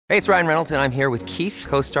Hey, it's Ryan Reynolds, and I'm here with Keith,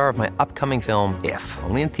 co-star of my upcoming film, If,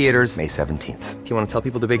 only in theaters May 17th. Do you want to tell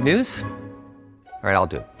people the big news? All right, I'll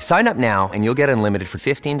do it. Sign up now and you'll get unlimited for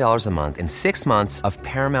 $15 a month and 6 months of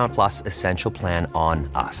Paramount Plus Essential Plan on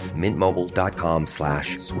us.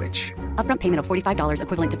 MintMobile.com/switch. Upfront payment of $45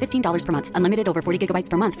 equivalent to $15 per month. Unlimited over 40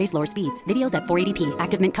 gigabytes per month. Face lower speeds. Videos at 480p.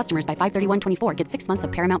 Active Mint customers by 531.24 get 6 months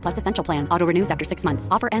of Paramount Plus Essential Plan. Auto renews after 6 months.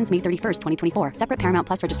 Offer ends May 31st, 2024. Separate Paramount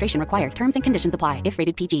Plus registration required. Terms and conditions apply if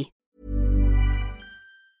rated PG.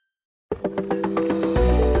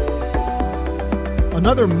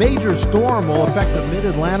 Another major storm will affect the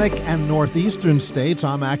mid-Atlantic and northeastern states.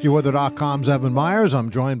 I'm AccuWeather.com's Evan Myers. I'm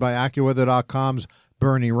joined by AccuWeather.com's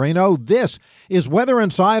Bernie Rayno. This is Weather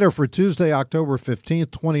Insider for Tuesday, October 15th,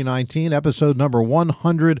 2019, episode number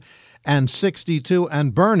 162.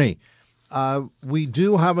 And Bernie, we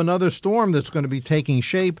do have another storm that's going to be taking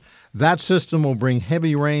shape. That system will bring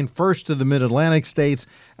heavy rain first to the mid-Atlantic states,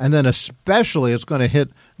 and then especially it's going to hit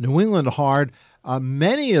New England hard.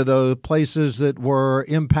 Many of those places that were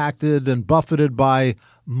impacted and buffeted by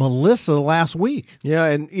Melissa last week. Yeah,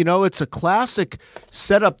 and it's a classic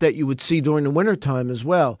setup that you would see during the wintertime as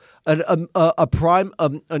well. An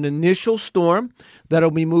initial storm that'll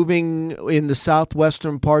be moving in the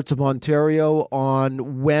southwestern parts of Ontario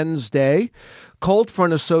on Wednesday. Cold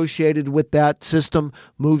front associated with that system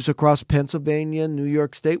moves across Pennsylvania, New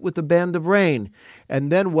York State with a band of rain.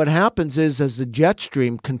 And then what happens is, as the jet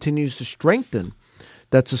stream continues to strengthen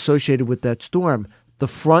that's associated with that storm, the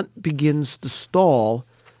front begins to stall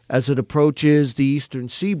as it approaches the eastern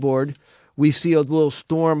seaboard. We see a little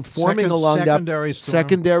storm forming along secondary that storm.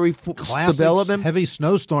 secondary Classic development. Heavy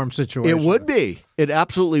snowstorm situation. It would be. It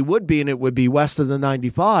absolutely would be, and it would be west of the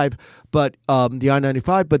 95, but the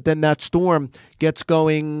I-95. But then that storm gets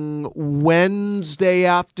going Wednesday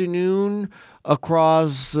afternoon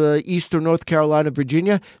across eastern North Carolina,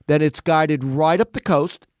 Virginia. Then it's guided right up the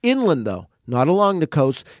coast, inland though, not along the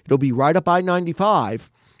coast. It'll be right up I-95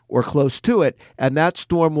 or close to it, and that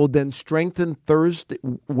storm will then strengthen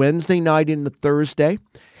Wednesday night into Thursday.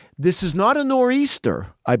 This is not a nor'easter,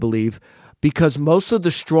 I believe, because most of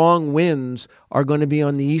the strong winds are going to be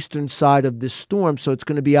on the eastern side of this storm, so it's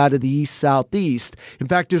going to be out of the east-southeast. In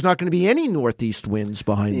fact, there's not going to be any northeast winds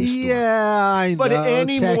behind this storm. Yeah, I know. But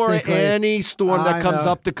any storm that comes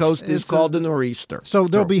up the coast is called a nor'easter. So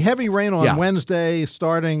there'll be heavy rain on Wednesday,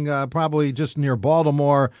 starting probably just near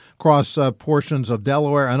Baltimore, across portions of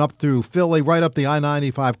Delaware, and up through Philly, right up the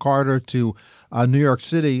I-95 corridor to New York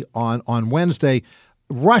City on Wednesday.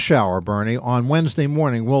 Rush hour, Bernie, on Wednesday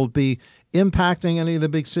morning, will it be impacting any of the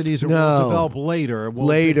big cities, or will it develop later?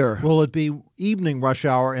 Will it be evening rush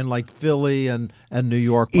hour in like Philly and New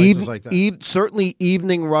York, places like that? Certainly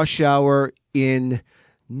evening rush hour in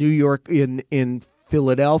New York, in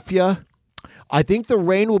Philadelphia. I think the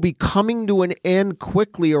rain will be coming to an end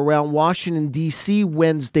quickly around Washington, D.C.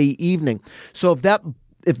 Wednesday evening. So if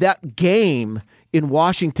that game in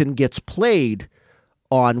Washington gets played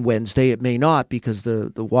on Wednesday, it may not, because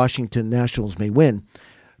the Washington Nationals may win.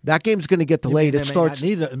 That game's going to get delayed. It starts.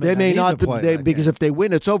 They may not because if they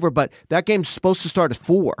win, it's over. But that game's supposed to start at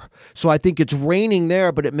 4. So I think it's raining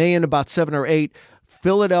there, but it may end about 7 or 8.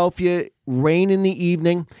 Philadelphia, rain in the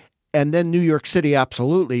evening, and then New York City,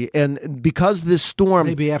 absolutely. And because this storm,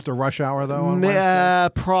 maybe after rush hour though. On Wednesday?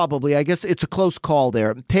 Probably. I guess it's a close call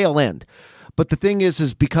there. Tail end. But the thing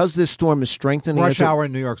is because this storm is strengthening. Rush hour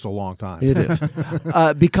in New York's a long time. It is.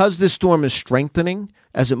 Because this storm is strengthening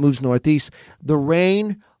as it moves northeast, the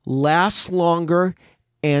rain lasts longer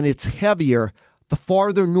and it's heavier the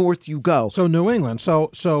farther north you go. So New England. So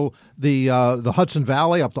the Hudson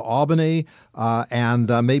Valley up to Albany, and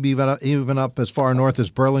maybe even up as far north as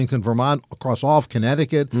Burlington, Vermont, across all of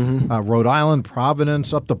Connecticut, Rhode Island,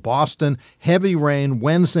 Providence, up to Boston. Heavy rain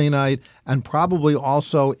Wednesday night, and probably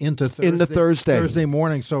also into Thursday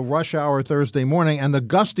morning. So rush hour Thursday morning, and the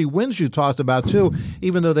gusty winds you talked about too.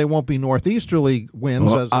 Even though they won't be northeasterly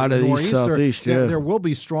winds, as out of nor'easter, southeast, there will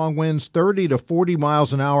be strong winds, 30 to 40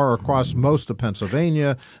 miles an hour across most of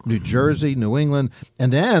Pennsylvania, New Jersey, New England,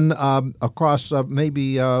 and then across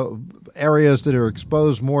maybe areas that are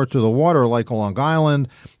exposed more to the water, like Long Island,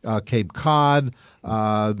 Cape Cod,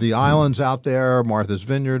 the islands out there, Martha's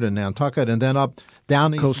Vineyard and Nantucket, and then up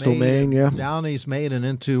down East Coastal Maine, down East Maine and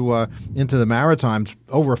into the Maritimes,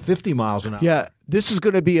 over 50 miles an hour. Yeah, this is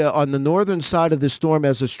going to be on the northern side of the storm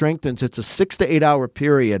as it strengthens. It's a 6 to 8 hour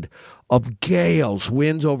period of gales,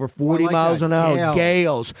 winds over 40 miles an hour,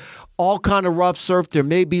 gales. All kind of rough surf. There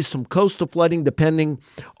may be some coastal flooding depending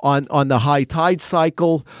on the high tide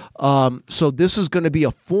cycle. So this is going to be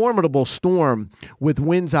a formidable storm with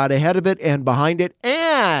winds out ahead of it and behind it. And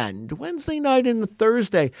And Wednesday night into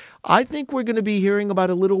Thursday, I think we're going to be hearing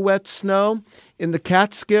about a little wet snow in the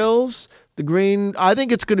Catskills. I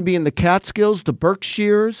think it's going to be in the Catskills, the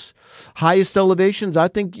Berkshires, highest elevations. I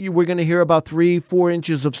think we're going to hear about 3-4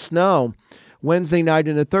 inches of snow Wednesday night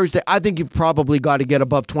into Thursday. I think you've probably got to get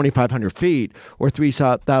above 2,500 feet or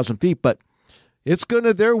 3,000 feet, but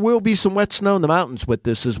there will be some wet snow in the mountains with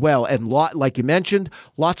this as well. And like you mentioned,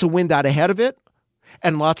 lots of wind out ahead of it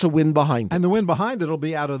and lots of wind behind it. And the wind behind it will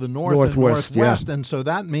be out of the northwest. Yeah. And so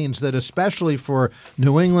that means that especially for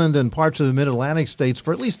New England and parts of the mid-Atlantic states,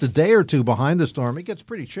 for at least a day or two behind the storm, it gets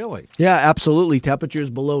pretty chilly. Yeah, absolutely. Temperatures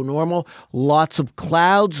below normal. Lots of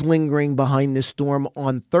clouds lingering behind this storm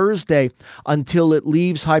on Thursday until it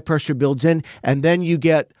leaves, high pressure builds in, and then you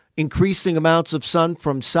get increasing amounts of sun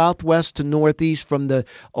from southwest to northeast, from the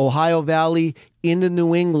Ohio Valley into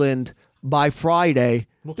New England by Friday.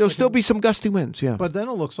 There'll still be some gusty winds, yeah. But then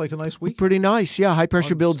it looks like a nice week. Pretty nice, yeah. High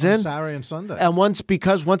pressure builds in. Saturday and Sunday. And once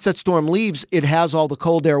that storm leaves, it has all the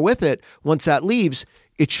cold air with it. Once that leaves,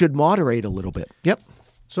 it should moderate a little bit. Yep.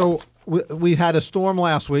 So we had a storm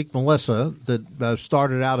last week, Melissa, that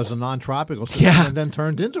started out as a non-tropical system and then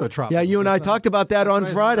turned into a tropical system. Yeah, you and I talked about that on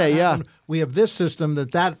Friday, yeah. We have this system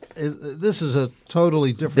this is a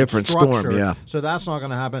totally different structure, storm, yeah. So that's not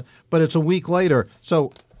going to happen. But it's a week later.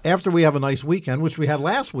 So after we have a nice weekend, which we had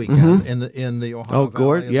last weekend in the Ohio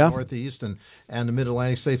Valley, the Northeast and the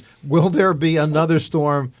Mid-Atlantic states, will there be another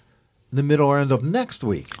storm in the middle or end of next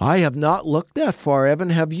week? I have not looked that far, Evan.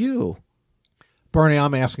 Have you? Bernie,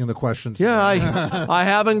 I'm asking the questions. Yeah, I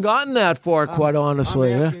haven't gotten that far, quite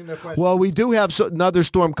honestly. I'm asking the question. Well, we do have another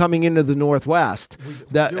storm coming into the northwest.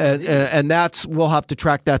 And we'll have to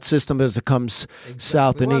track that system as it comes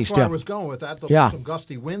south and east. That's where I was going with that. There'll be some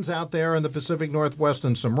gusty winds out there in the Pacific Northwest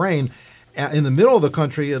and some rain. In the middle of the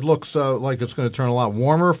country, it looks like it's going to turn a lot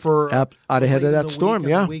warmer for out ahead of that storm.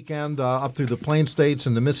 The weekend up through the Plain States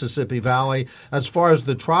and the Mississippi Valley. As far as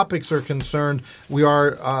the tropics are concerned,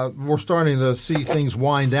 we're starting to see things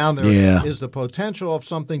wind down. There is the potential of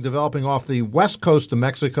something developing off the west coast of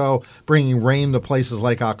Mexico, bringing rain to places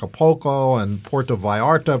like Acapulco and Puerto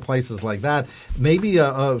Vallarta, places like that. Maybe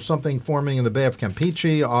something forming in the Bay of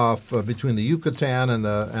Campeche off between the Yucatan and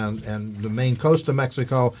the main coast of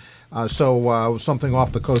Mexico. So something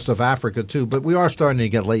off the coast of Africa, too. But we are starting to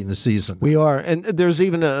get late in the season. We are. And there's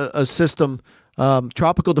even a system,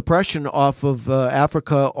 tropical depression off of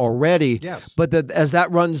Africa already. Yes. But as that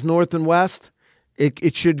runs north and west,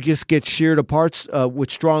 it should just get sheared apart with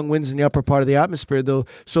strong winds in the upper part of the atmosphere, though.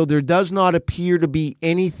 So there does not appear to be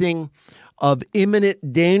anything of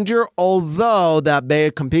imminent danger, although that Bay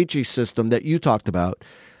of Campeche system that you talked about,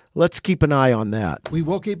 let's keep an eye on that. We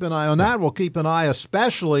will keep an eye on that. We'll keep an eye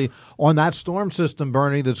especially on that storm system,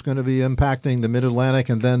 Bernie, that's going to be impacting the Mid-Atlantic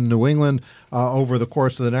and then New England over the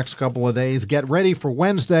course of the next couple of days. Get ready for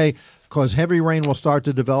Wednesday, because heavy rain will start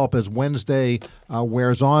to develop as Wednesday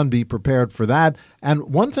wears on. Be prepared for that.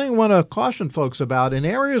 And one thing I want to caution folks about, in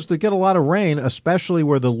areas that get a lot of rain, especially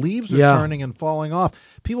where the leaves are turning and falling off,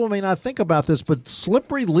 people may not think about this, but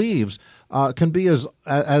slippery leaves can be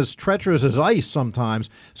as treacherous as ice sometimes.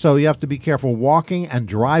 So you have to be careful walking and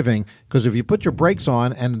driving, because if you put your brakes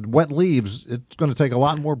on and wet leaves, it's going to take a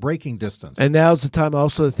lot more braking distance. And now's the time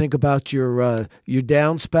also to think about your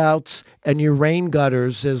downspouts and your rain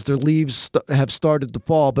gutters as their leaves have started to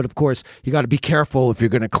fall. But of course, you got to be careful if you're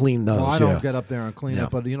going to clean those. Well, I don't get up there and clean it,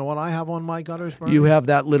 but you know what I have on my gutters, Bernie? You have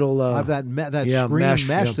that little I have that screen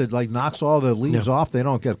mesh that knocks all the leaves off. They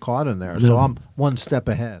don't get caught in there. So I'm one step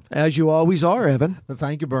ahead. As you always are, Evan.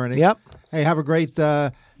 Thank you, Bernie. Yep. Hey, have a great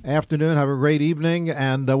afternoon. Have a great evening,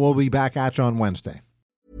 and we'll be back at you on Wednesday.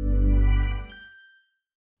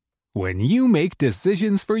 When you make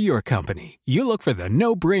decisions for your company, you look for the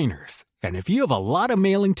no-brainers. And if you have a lot of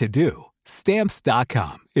mailing to do,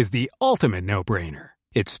 Stamps.com is the ultimate no-brainer.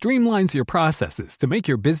 It streamlines your processes to make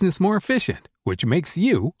your business more efficient, which makes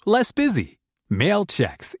you less busy. Mail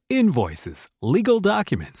checks, invoices, legal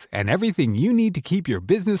documents, and everything you need to keep your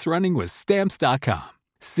business running with Stamps.com.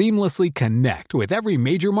 Seamlessly connect with every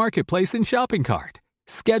major marketplace and shopping cart.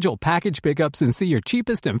 Schedule package pickups and see your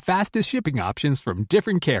cheapest and fastest shipping options from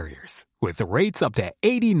different carriers, with rates up to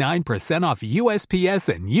 89% off USPS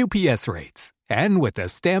and UPS rates. And with the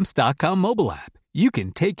Stamps.com mobile app, you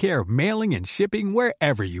can take care of mailing and shipping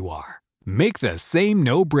wherever you are. Make the same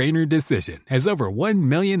no-brainer decision as over 1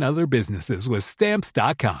 million other businesses with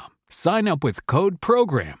Stamps.com. Sign up with code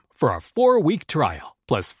PROGRAM for a 4-week trial,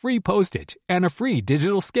 plus free postage and a free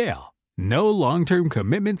digital scale. No long-term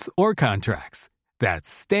commitments or contracts. That's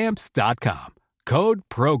Stamps.com. Code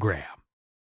PROGRAM.